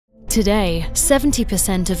Today,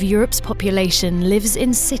 70% of Europe's population lives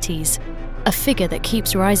in cities, a figure that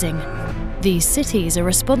keeps rising. These cities are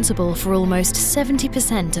responsible for almost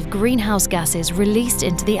 70% of greenhouse gases released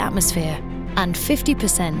into the atmosphere, and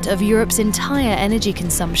 50% of Europe's entire energy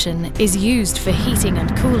consumption is used for heating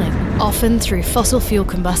and cooling, often through fossil fuel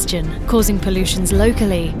combustion, causing pollutions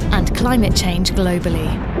locally and climate change globally.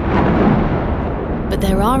 But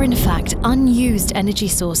there are in fact unused energy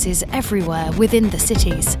sources everywhere within the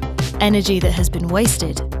cities. Energy that has been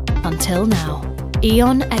wasted until now.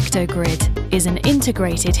 E.ON ectogrid is an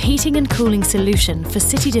integrated heating and cooling solution for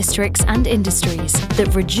city districts and industries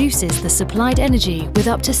that reduces the supplied energy with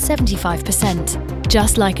up to 75%.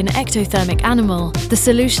 Just like an ectothermic animal, the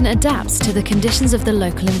solution adapts to the conditions of the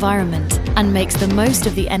local environment and makes the most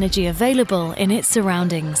of the energy available in its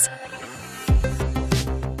surroundings.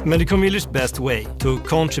 Medicon Village's best way to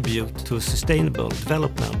contribute to sustainable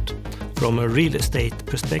development from a real estate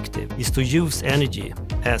perspective is to use energy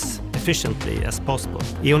as efficiently as possible.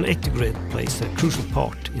 E.ON ectogrid plays a crucial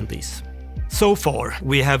part in this. So far,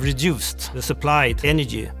 we have reduced the supplied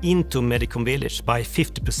energy into Medicon Village by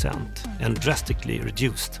 50% and drastically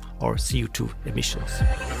reduced our CO2 emissions.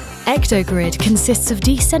 Ectogrid consists of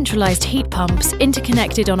decentralized heat pumps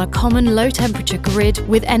interconnected on a common low-temperature grid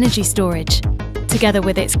with energy storage. Together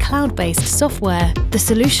with its cloud-based software, the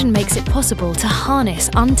solution makes it possible to harness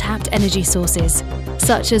untapped energy sources,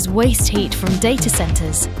 such as waste heat from data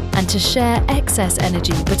centers, and to share excess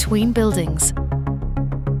energy between buildings.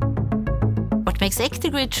 What makes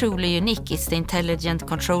ectogrid truly unique is the intelligent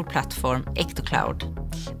control platform ectocloud.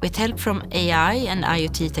 With help from AI and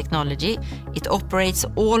IoT technology, it operates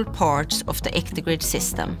all parts of the ectogrid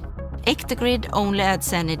system. Ectogrid only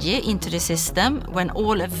adds energy into the system when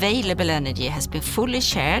all available energy has been fully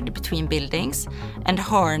shared between buildings and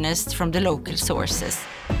harnessed from the local sources.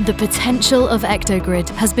 The potential of ectogrid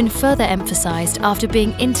has been further emphasized after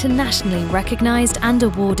being internationally recognized and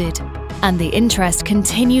awarded. And the interest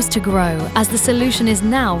continues to grow as the solution is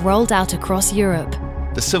now rolled out across Europe.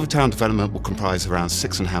 The Silvertown development will comprise around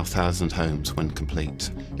 6,500 homes when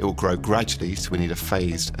complete. It will grow gradually, so we need a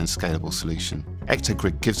phased and scalable solution.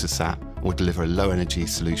 ectogrid gives us that and will deliver a low-energy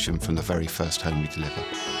solution from the very first home we deliver.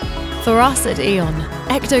 For us at E.ON,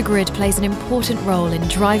 ectogrid plays an important role in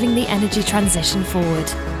driving the energy transition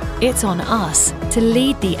forward. It's on us to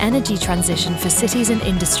lead the energy transition for cities and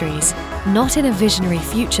industries, not in a visionary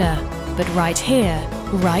future, but right here,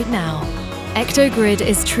 right now. Ectogrid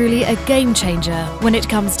is truly a game changer when it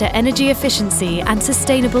comes to energy efficiency and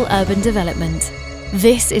sustainable urban development.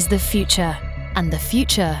 This is the future, and the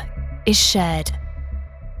future is shared.